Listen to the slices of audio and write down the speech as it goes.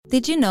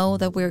Did you know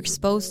that we're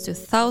exposed to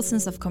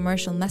thousands of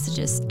commercial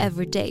messages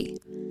every day?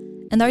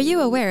 And are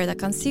you aware that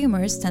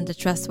consumers tend to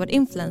trust what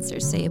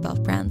influencers say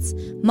about brands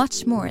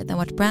much more than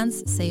what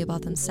brands say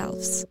about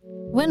themselves?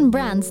 When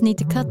brands need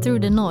to cut through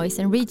the noise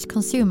and reach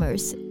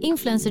consumers,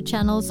 influencer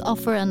channels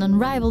offer an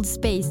unrivaled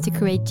space to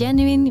create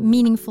genuine,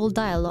 meaningful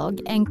dialogue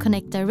and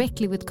connect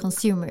directly with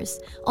consumers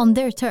on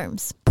their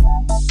terms.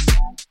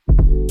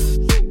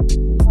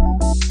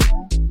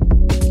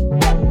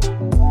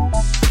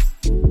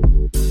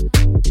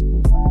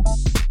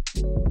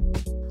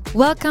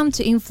 Welcome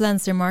to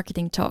Influencer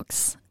Marketing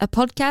Talks, a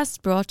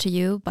podcast brought to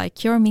you by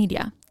Cure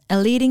Media, a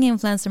leading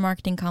influencer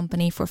marketing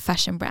company for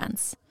fashion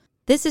brands.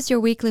 This is your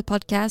weekly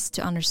podcast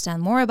to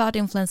understand more about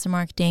influencer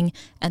marketing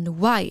and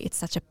why it's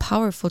such a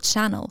powerful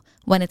channel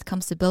when it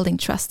comes to building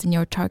trust in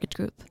your target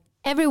group.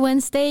 Every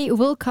Wednesday,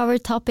 we'll cover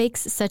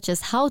topics such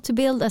as how to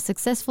build a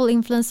successful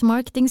influencer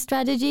marketing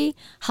strategy,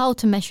 how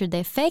to measure the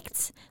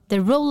effects,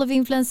 the role of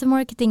influencer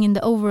marketing in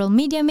the overall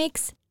media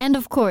mix, and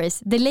of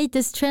course, the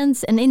latest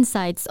trends and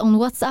insights on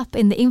what's up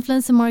in the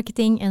influencer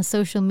marketing and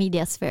social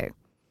media sphere.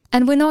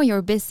 And we know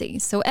you're busy,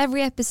 so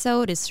every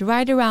episode is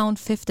right around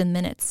 15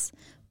 minutes.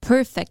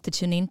 Perfect to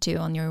tune into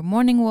on your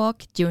morning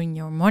walk, during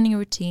your morning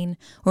routine,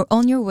 or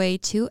on your way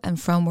to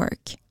and from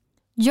work.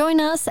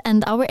 Join us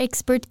and our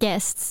expert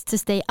guests to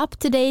stay up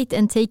to date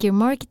and take your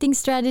marketing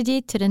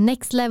strategy to the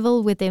next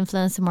level with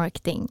influencer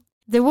marketing,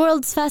 the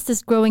world's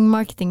fastest growing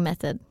marketing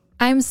method.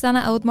 I'm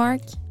Sanna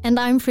Oudmark. And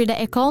I'm Frida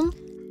Ekholm.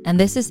 And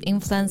this is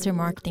Influencer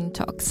Marketing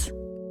Talks.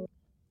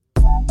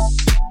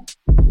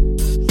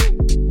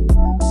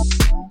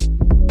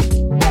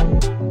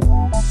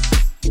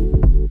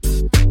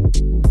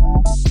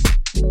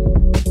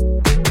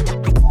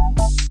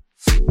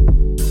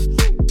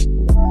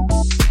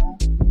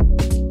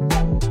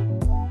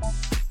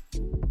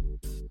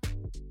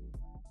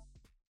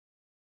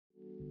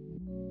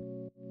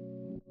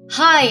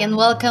 Hi and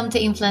welcome to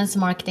Influencer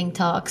Marketing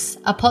Talks,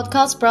 a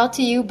podcast brought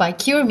to you by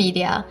Cure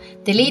Media,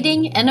 the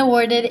leading and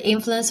awarded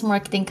influencer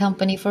marketing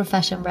company for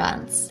fashion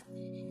brands.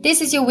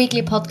 This is your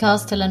weekly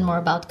podcast to learn more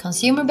about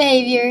consumer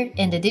behavior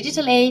in the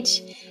digital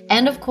age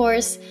and, of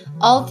course,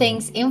 all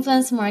things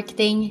influencer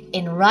marketing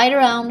in right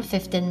around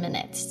 15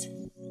 minutes.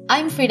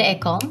 I'm Frida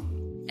Ekholm.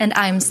 And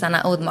I'm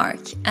Sanna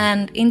Oudmark.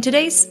 And in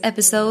today's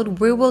episode,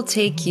 we will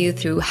take you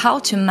through how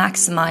to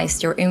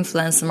maximize your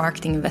influencer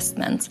marketing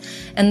investment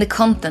and the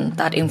content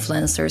that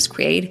influencers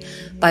create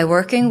by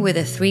working with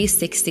a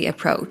 360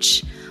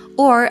 approach,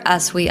 or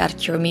as we at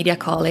Cure Media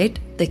call it,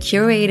 the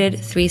curated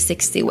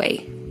 360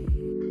 way.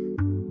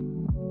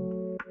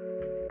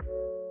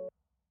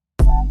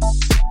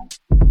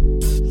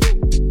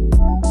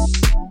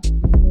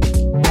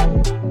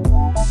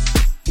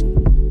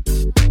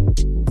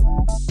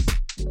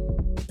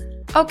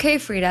 Okay,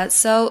 Frida,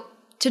 so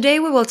today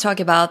we will talk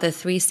about the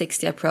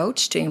 360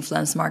 approach to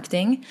influence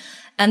marketing,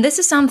 and this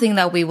is something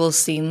that we will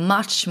see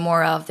much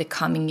more of the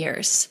coming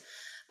years.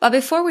 But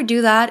before we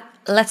do that,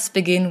 let's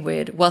begin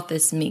with what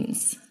this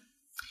means.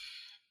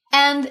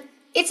 And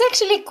it's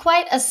actually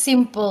quite a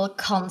simple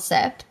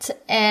concept,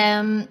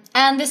 and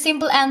the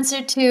simple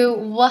answer to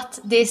what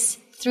this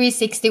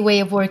 360 way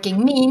of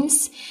working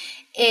means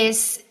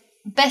is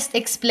best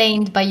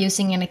explained by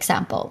using an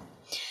example.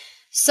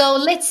 So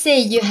let's say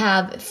you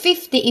have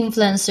 50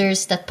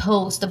 influencers that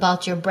post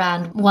about your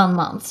brand 1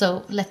 month.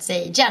 So let's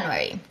say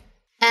January.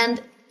 And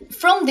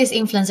from this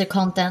influencer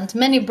content,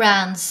 many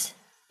brands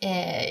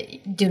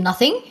do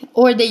nothing,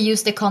 or they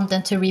use the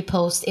content to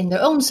repost in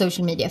their own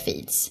social media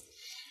feeds.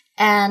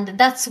 And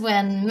that's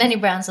when many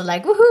brands are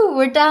like, woohoo,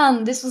 we're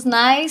done. This was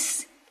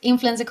nice.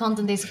 Influencer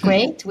content is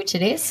great, which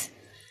it is.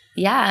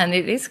 Yeah, and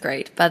it is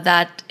great. But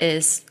that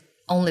is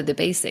only the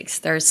basics.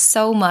 There's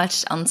so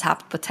much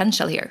untapped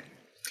potential here.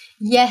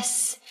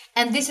 Yes,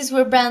 and this is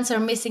where brands are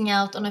missing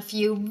out on a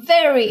few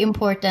very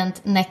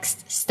important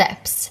next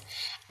steps.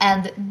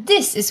 And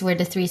this is where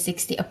the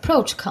 360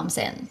 approach comes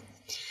in.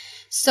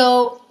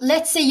 So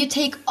let's say you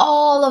take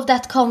all of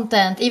that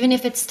content, even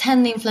if it's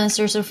 10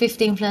 influencers or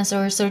 50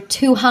 influencers or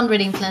 200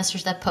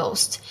 influencers that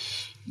post.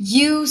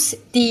 Use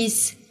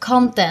these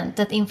content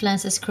that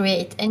influencers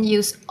create and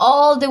use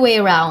all the way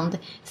around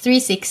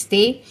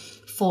 360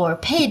 for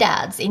paid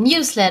ads in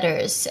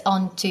newsletters,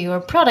 onto your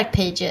product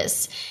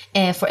pages,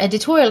 for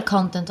editorial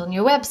content on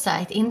your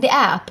website, in the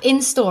app,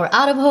 in store,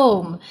 out of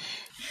home.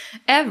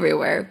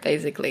 Everywhere,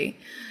 basically.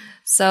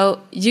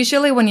 So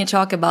usually when you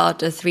talk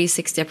about a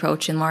 360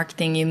 approach in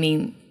marketing, you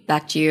mean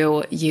that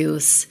you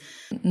use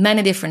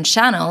many different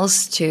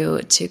channels to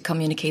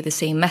communicate the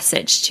same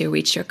message to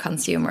reach your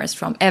consumers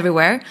from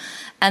everywhere.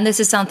 And this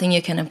is something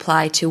you can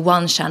apply to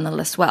one channel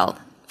as well,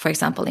 for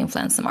example,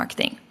 influencer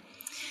marketing.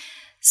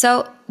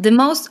 So the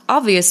most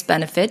obvious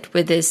benefit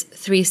with this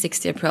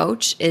 360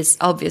 approach is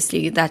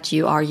obviously that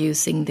you are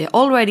using the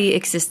already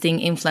existing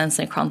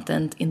influencer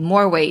content in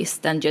more ways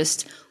than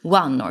just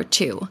one or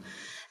two.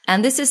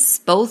 And this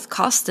is both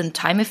cost and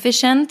time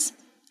efficient.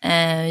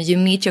 You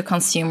meet your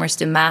consumers'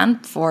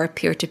 demand for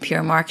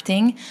peer-to-peer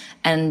marketing,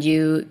 and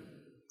you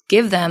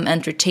give them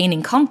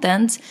entertaining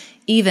content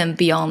even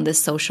beyond the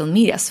social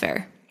media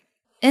sphere.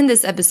 in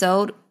this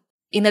episode,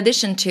 in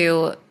addition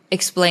to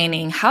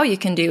explaining how you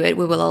can do it,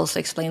 we will also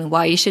explain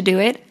why you should do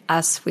it,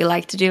 as we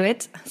like to do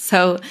it.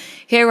 So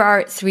here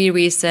are 3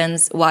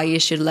 reasons why you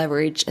should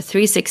leverage a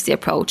 360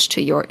 approach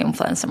to your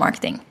influencer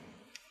marketing.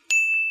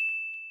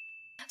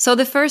 So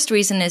the first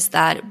reason is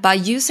that by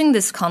using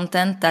this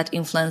content that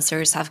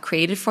influencers have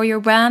created for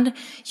your brand,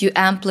 you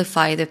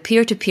amplify the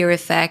peer-to-peer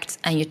effect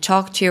and you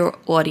talk to your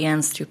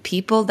audience through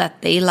people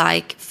that they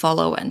like,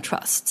 follow, and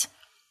trust.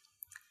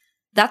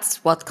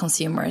 That's what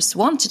consumers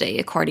want today,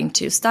 according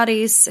to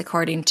studies,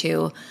 according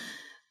to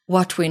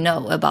what we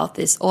know about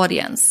this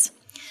audience.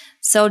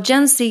 So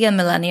Gen Z and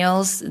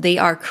millennials, they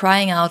are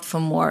crying out for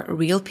more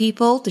real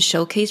people to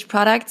showcase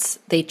products.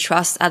 They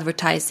trust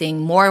advertising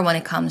more when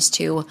it comes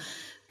to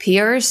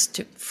peers,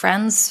 to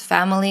friends,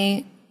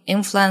 family,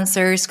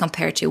 influencers,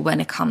 compared to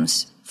when it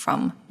comes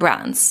from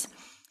brands.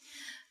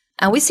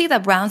 And we see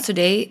that brands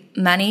today,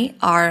 many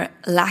are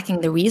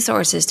lacking the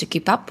resources to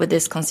keep up with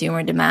this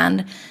consumer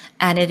demand.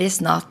 And it is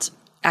not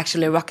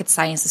actually rocket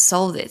science to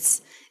solve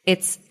this.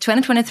 It's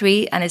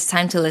 2023 and it's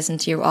time to listen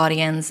to your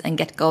audience and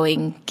get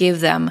going.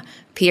 Give them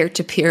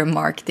peer-to-peer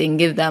marketing.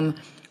 Give them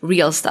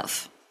real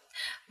stuff.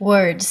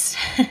 Words.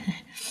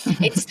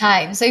 It's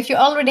time. So if you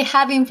already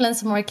have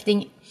influencer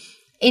marketing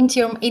in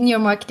your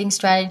marketing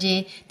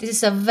strategy, this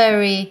is a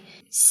very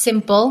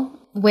simple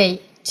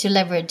way to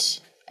leverage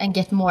and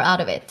get more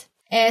out of it.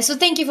 So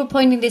thank you for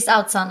pointing this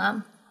out,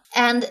 Sanna.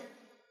 And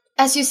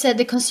as you said,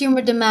 the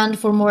consumer demand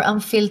for more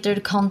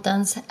unfiltered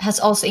content has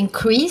also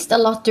increased a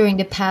lot during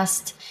the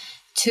past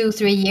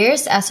 2-3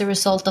 years as a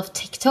result of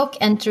TikTok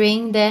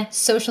entering the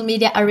social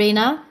media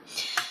arena.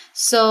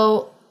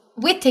 So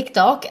with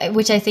TikTok,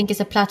 which I think is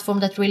a platform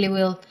that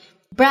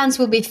brands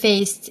will be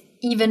faced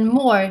even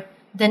more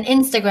than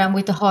Instagram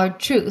with the hard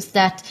truth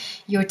that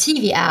your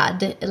TV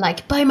ad,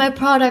 like buy my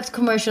product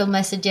commercial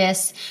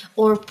messages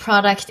or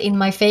product in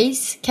my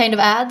face kind of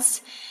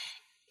ads,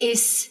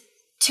 is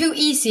too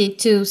easy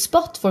to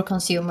spot for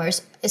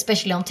consumers,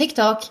 especially on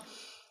TikTok,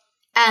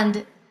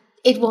 and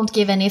it won't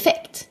give any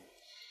effect.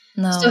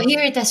 No. So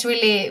here it has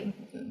really,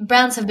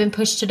 brands have been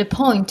pushed to the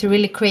point to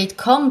really create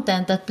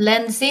content that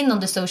blends in on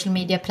the social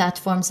media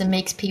platforms and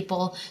makes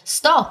people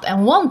stop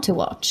and want to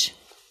watch.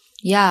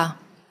 Yeah.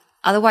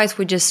 Otherwise,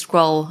 we just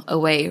scroll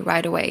away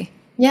right away.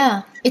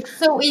 Yeah. It's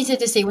so easy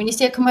to see. When you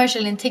see a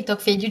commercial in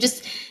TikTok feed,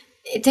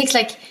 it takes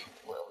like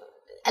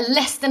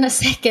less than a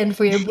second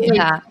for your brain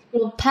to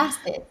scroll past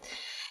it.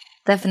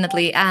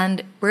 Definitely.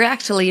 And we're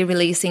actually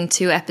releasing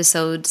 2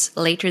 episodes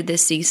later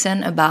this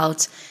season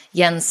about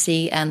Gen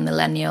Z and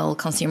millennial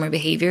consumer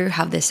behavior,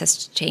 how this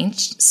has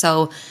changed.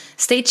 So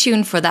stay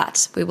tuned for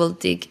that. We will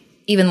dig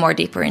even more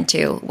deeper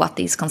into what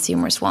these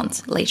consumers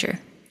want later.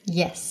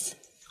 Yes.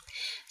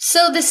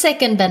 So the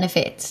second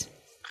benefit,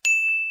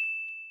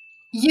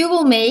 you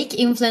will make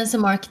influencer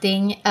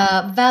marketing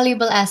a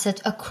valuable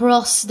asset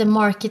across the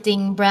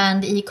marketing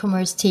brand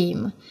e-commerce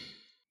team.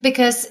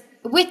 Because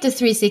with the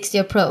 360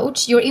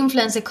 approach, your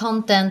influencer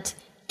content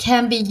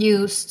can be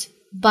used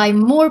by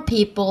more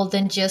people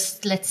than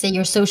just, let's say,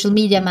 your social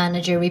media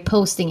manager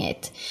reposting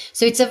it.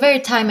 So it's a very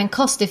time and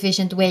cost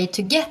efficient way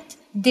to get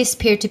this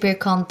peer-to-peer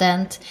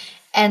content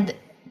and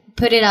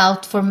put it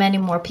out for many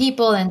more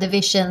people and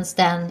divisions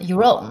than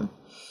your own.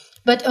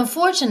 But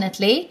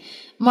unfortunately,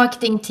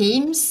 marketing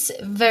teams,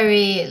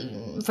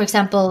 for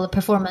example,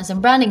 performance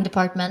and branding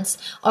departments,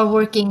 are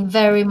working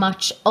very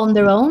much on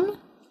their own.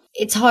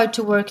 It's hard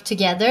to work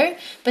together,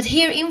 but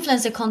here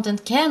influencer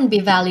content can be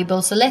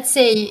valuable. So let's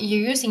say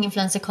you're using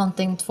influencer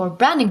content for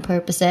branding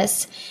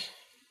purposes.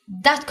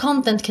 That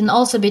content can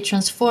also be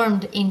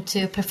transformed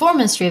into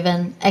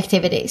performance-driven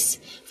activities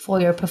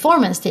for your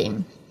performance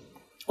team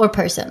or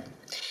person.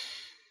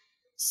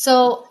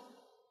 So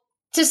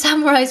to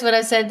summarize what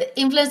I said,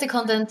 influencer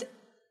content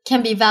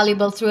can be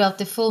valuable throughout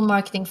the full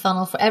marketing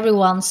funnel for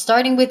everyone,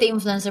 starting with the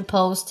influencer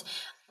post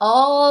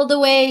all the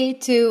way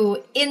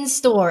to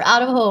in-store,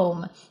 out of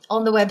home,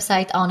 on the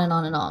website, on and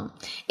on and on.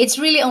 It's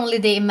really only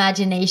the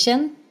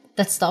imagination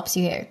that stops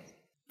you here.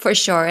 For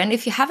sure. And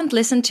if you haven't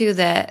listened to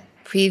the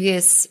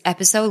previous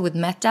episode with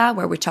Meta,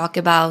 where we talk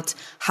about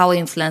how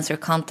influencer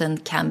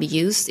content can be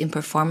used in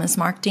performance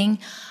marketing,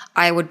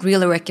 I would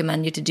really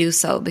recommend you to do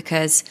so,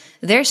 because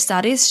their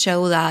studies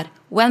show that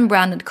when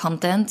branded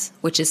content,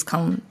 which is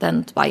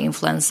content by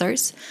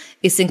influencers,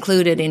 is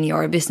included in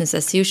your business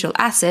as usual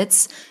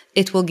assets,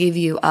 it will give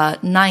you a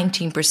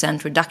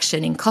 19%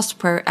 reduction in cost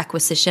per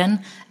acquisition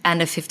and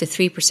a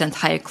 53%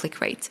 higher click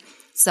rate.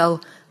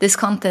 So this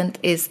content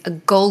is a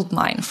gold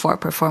mine for a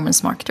performance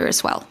marketer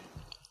as well.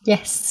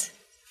 Yes.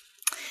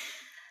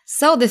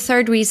 So the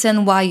third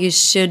reason why you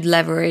should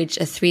leverage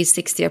a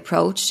 360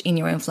 approach in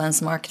your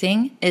influence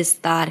marketing is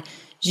that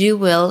you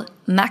will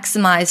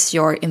maximize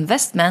your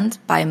investment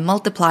by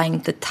multiplying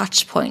the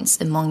touch points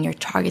among your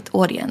target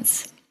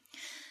audience.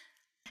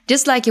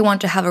 Just like you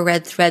want to have a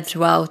red thread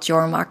throughout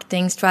your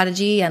marketing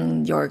strategy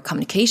and your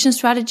communication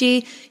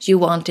strategy, you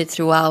want it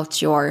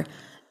throughout your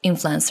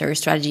influencer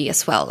strategy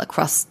as well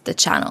across the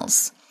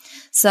channels.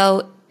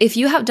 So if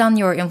you have done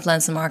your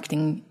influencer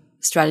marketing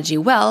strategy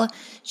well,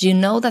 you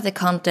know that the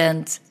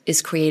content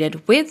is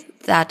created with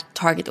that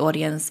target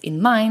audience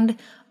in mind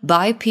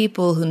by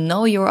people who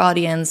know your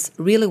audience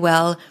really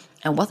well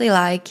and what they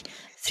like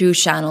through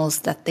channels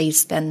that they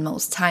spend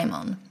most time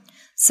on.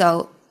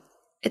 So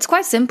it's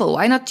quite simple.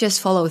 Why not just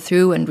follow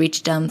through and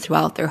reach them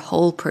throughout their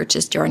whole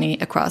purchase journey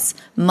across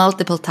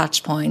multiple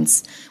touch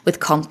points with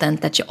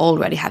content that you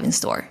already have in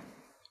store?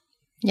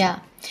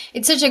 Yeah,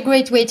 it's such a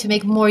great way to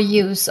make more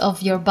use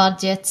of your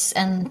budgets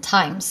and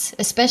times,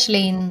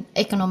 especially in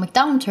economic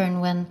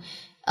downturn when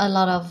a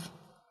lot of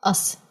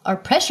us are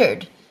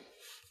pressured.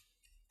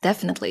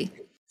 Definitely.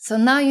 So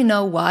now you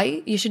know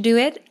why you should do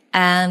it.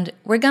 And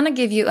we're going to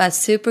give you a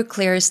super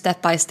clear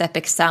step-by-step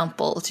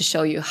example to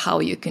show you how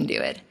you can do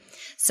it.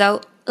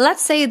 So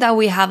let's say that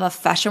we have a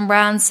fashion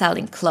brand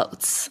selling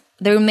clothes.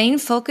 Their main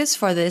focus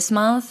for this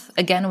month,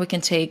 again, we can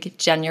take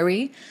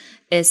January,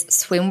 is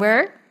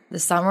swimwear. The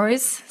summer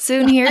is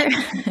soon here.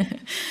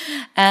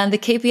 And the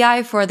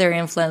KPI for their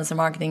influencer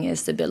marketing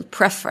is to build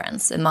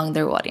preference among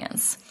their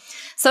audience.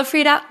 So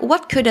Frida,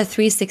 what could a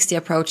 360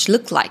 approach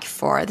look like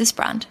for this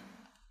brand?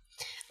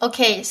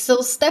 Okay,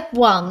 so step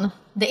 1,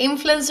 the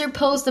influencer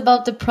post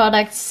about the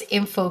products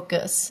in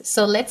focus.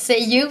 So let's say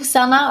you,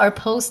 Sanna, are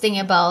posting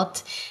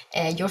about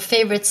your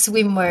favorite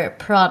swimwear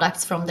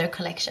products from their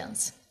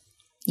collections.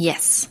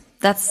 Yes,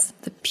 that's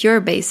the pure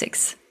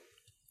basics.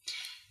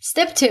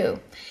 Step 2,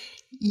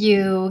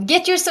 you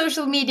get your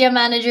social media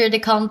manager the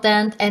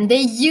content and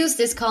they use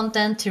this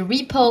content to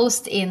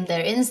repost in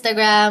their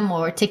Instagram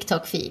or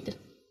TikTok feed.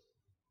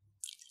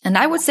 And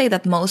I would say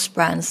that most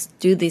brands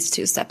do these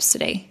 2 steps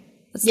today.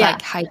 It's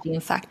like hygiene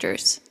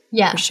factors.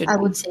 Yeah, I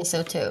would say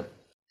so too.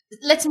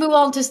 Let's move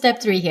on to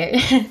step 3 here.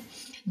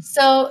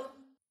 So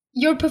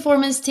your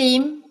performance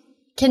team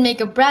can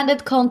make a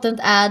branded content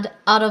ad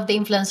out of the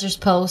influencer's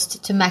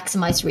post to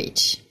maximize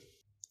reach.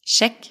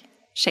 Check.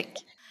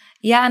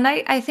 Yeah, and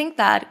I think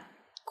that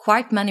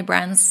quite many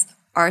brands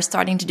are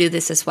starting to do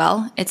this as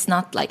well. It's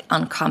not like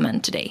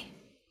uncommon today.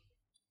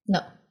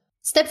 No.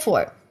 Step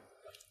 4.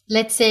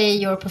 Let's say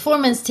your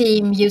performance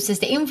team uses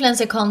the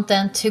influencer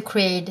content to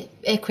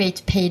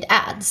create paid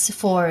ads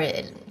for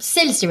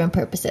sales-driven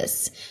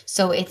purposes.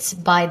 So it's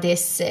buy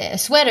this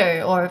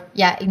sweater or,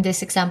 in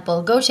this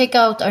example, go check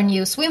out our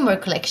new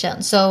swimwear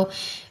collection. So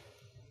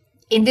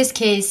in this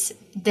case,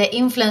 the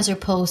influencer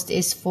post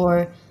is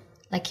for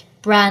like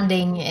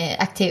branding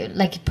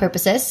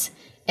purposes.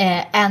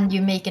 And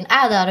you make an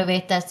ad out of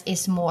it that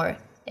is more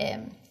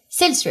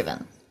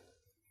sales-driven.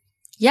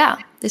 Yeah,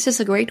 this is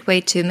a great way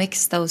to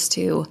mix those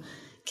 2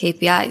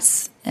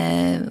 KPIs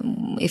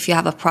if you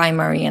have a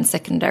primary and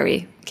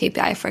secondary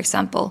KPI, for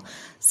example.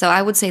 So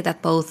I would say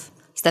that both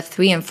step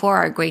 3 and 4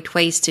 are great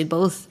ways to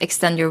both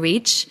extend your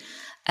reach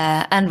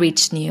and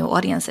reach new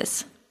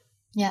audiences.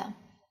 Yeah.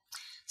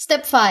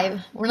 Step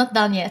 5, we're not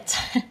done yet.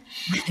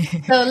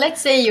 So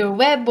let's say your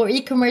web or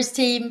e-commerce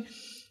team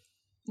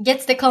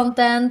gets the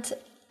content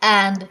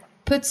and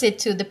puts it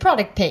to the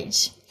product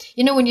page.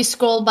 You know, when you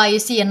scroll by, you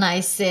see a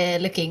nice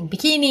looking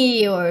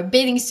bikini or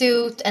bathing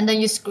suit, and then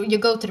you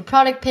go to the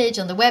product page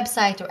on the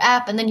website or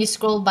app, and then you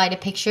scroll by the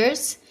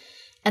pictures.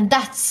 And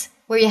that's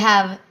where you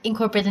have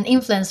incorporated an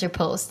influencer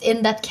post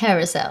in that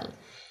carousel.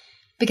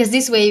 Because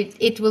this way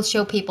it will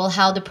show people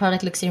how the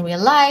product looks in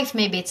real life.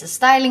 Maybe it's a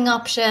styling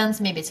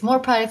options, maybe it's more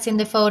products in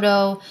the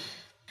photo.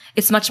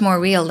 It's much more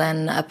real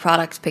than a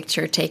product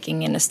picture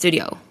taking in a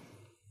studio.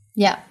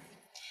 Yeah.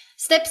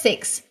 Step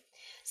 6.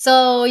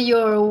 So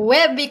your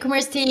web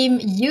e-commerce team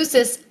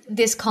uses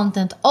this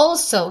content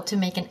also to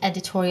make an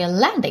editorial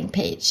landing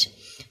page.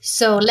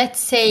 So let's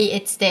say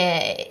it's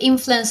the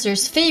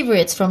influencer's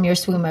favorites from your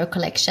swimwear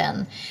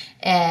collection,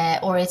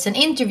 or it's an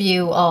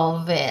interview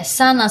of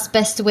Sanna's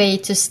best way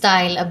to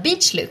style a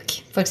beach look,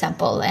 for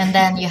example. And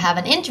then you have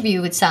an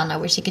interview with Sanna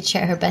where she could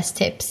share her best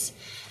tips.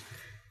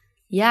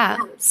 Yeah,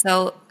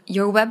 so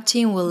your web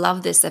team will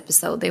love this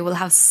episode. They will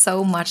have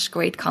so much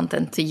great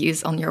content to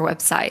use on your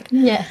website.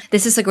 Yeah.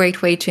 This is a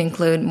great way to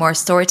include more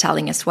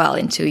storytelling as well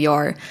into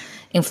your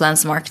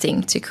influence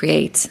marketing to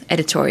create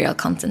editorial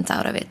content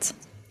out of it.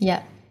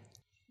 Yeah.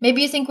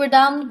 Maybe you think we're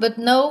done, but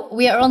no,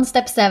 we are on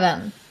step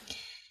 7.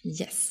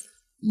 Yes.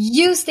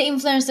 Use the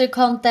influencer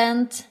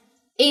content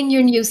in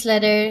your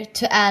newsletter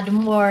to add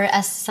more,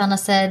 as Sanna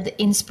said,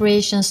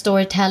 inspiration,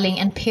 storytelling,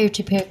 and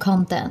peer-to-peer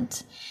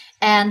content.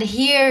 And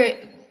here,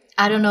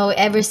 I don't know,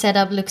 every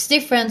setup looks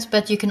different,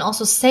 but you can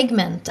also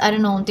segment,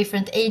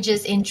 different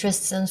ages,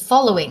 interests, and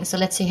following. So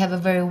let's say you have a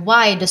very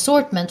wide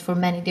assortment for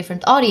many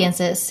different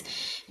audiences.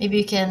 Maybe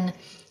you can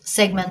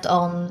segment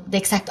on the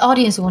exact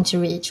audience you want to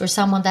reach, or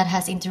someone that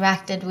has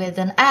interacted with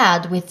an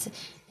ad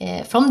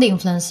from the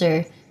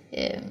influencer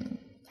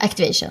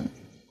activation.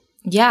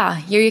 Yeah,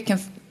 here you can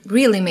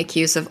really make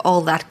use of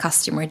all that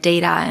customer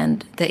data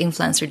and the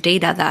influencer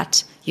data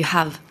that you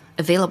have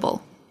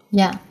available.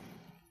 Yeah.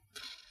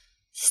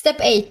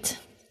 Step 8.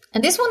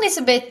 And this one is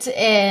a bit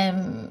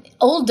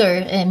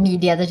older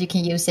media that you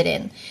can use it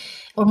in,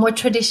 or more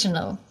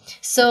traditional.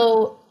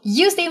 So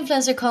use the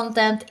influencer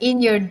content in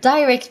your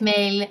direct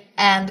mail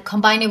and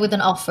combine it with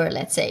an offer,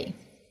 let's say.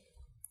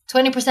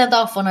 20%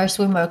 off on our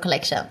swimwear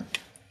collection.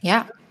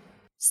 Yeah.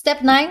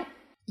 Step 9,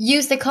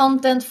 use the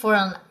content for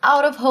an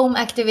out-of-home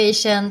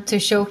activation to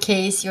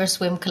showcase your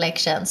swim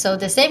collection. So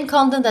the same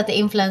content that the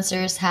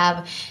influencers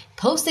have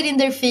posted in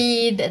their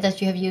feed,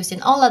 that you have used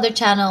in all other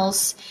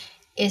channels,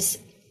 is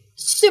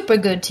super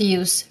good to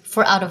use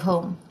for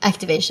out-of-home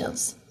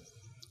activations.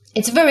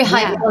 It's very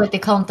high quality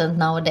content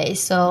nowadays,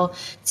 so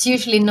it's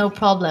usually no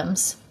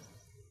problems.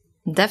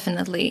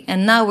 Definitely.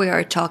 And now we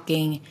are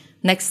talking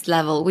next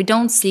level. We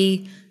don't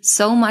see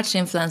so much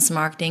influence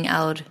marketing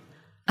out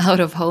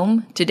of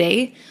home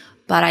today,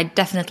 but I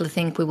definitely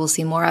think we will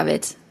see more of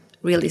it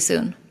really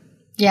soon.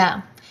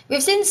 Yeah.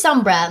 We've seen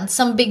some brands,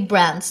 some big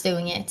brands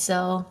doing it,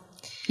 so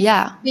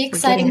yeah, be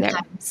exciting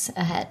times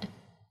ahead.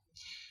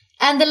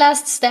 And the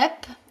last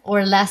step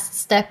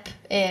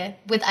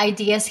with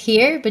ideas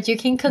here, but you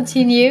can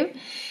continue.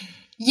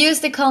 Use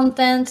the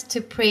content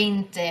to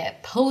print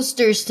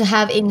posters to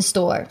have in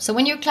store. So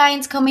when your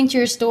clients come into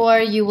your store,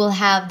 you will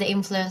have the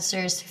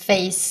influencer's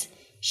face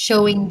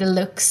showing the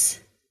looks.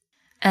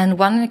 And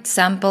one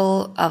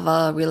example of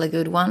a really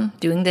good one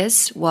doing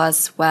this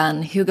was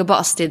when Hugo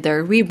Boss did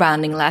their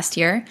rebranding last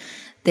year.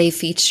 They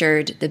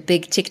featured the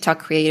big TikTok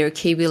creator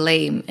Khaby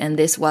Lame, and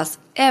this was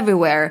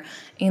everywhere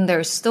in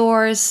their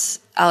stores,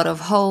 out of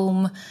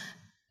home.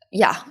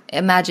 Yeah,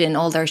 imagine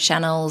all their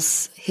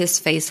channels, his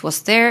face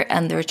was there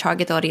and their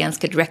target audience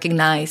could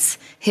recognize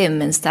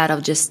him instead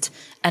of just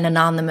an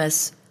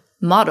anonymous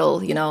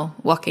model,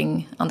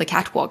 walking on the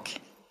catwalk.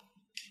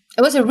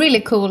 It was a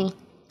really cool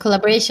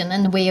collaboration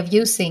and way of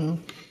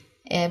using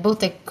both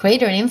the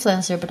creator and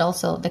influencer, but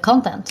also the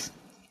content.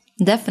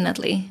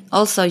 Definitely.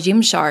 Also,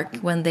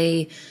 Gymshark, when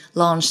they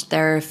launched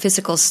their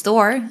physical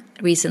store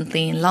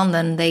recently in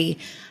London, they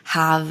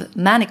have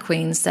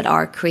mannequins that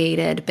are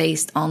created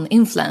based on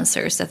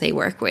influencers that they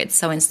work with.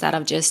 So instead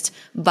of just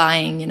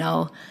buying,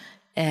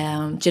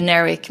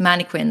 generic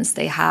mannequins,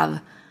 they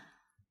have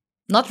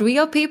not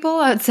real people,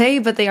 I would say,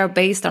 but they are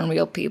based on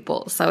real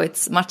people. So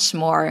it's much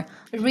more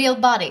real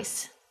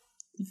bodies.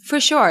 For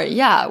sure,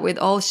 yeah, with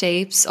all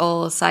shapes,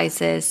 all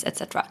sizes,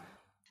 etc.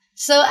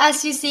 So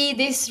as you see,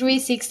 this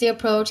 360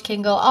 approach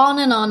can go on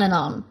and on and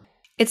on.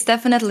 It's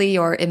definitely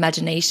your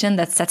imagination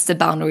that sets the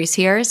boundaries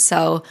here.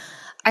 So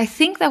I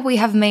think that we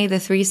have made the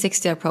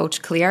 360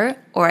 approach clear,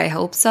 or I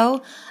hope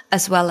so,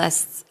 as well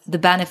as the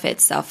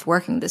benefits of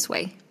working this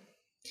way.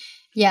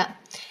 Yeah.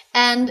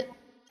 And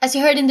as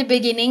you heard in the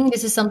beginning,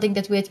 this is something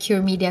that we at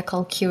Cure Media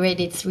call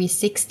Curated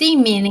 360,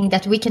 meaning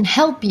that we can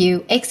help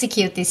you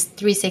execute this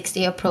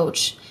 360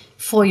 approach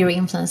for your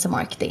influencer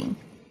marketing.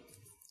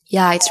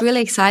 Yeah, it's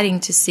really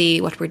exciting to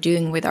see what we're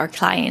doing with our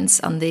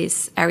clients on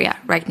this area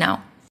right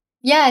now.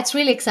 Yeah, it's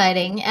really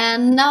exciting.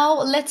 And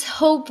now let's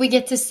hope we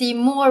get to see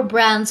more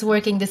brands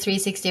working the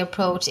 360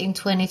 approach in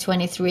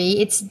 2023.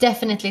 It's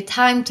definitely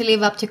time to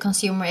live up to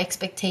consumer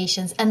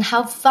expectations and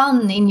have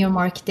fun in your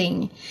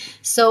marketing.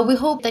 So we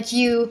hope that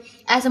you,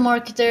 as a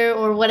marketer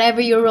or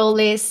whatever your role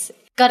is,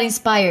 got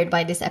inspired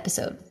by this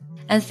episode.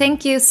 And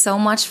thank you so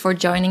much for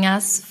joining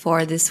us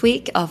for this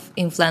week of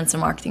Influencer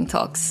Marketing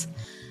Talks.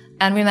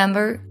 And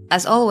remember,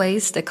 as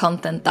always, the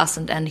content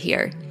doesn't end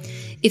here.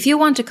 If you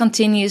want to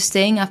continue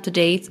staying up to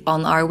date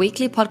on our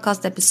weekly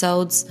podcast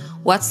episodes,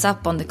 what's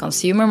up on the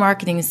consumer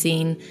marketing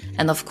scene,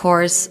 and of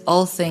course,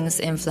 all things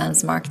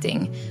influence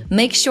marketing,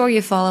 make sure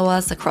you follow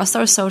us across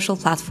our social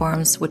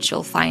platforms, which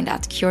you'll find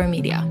at Cure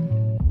Media.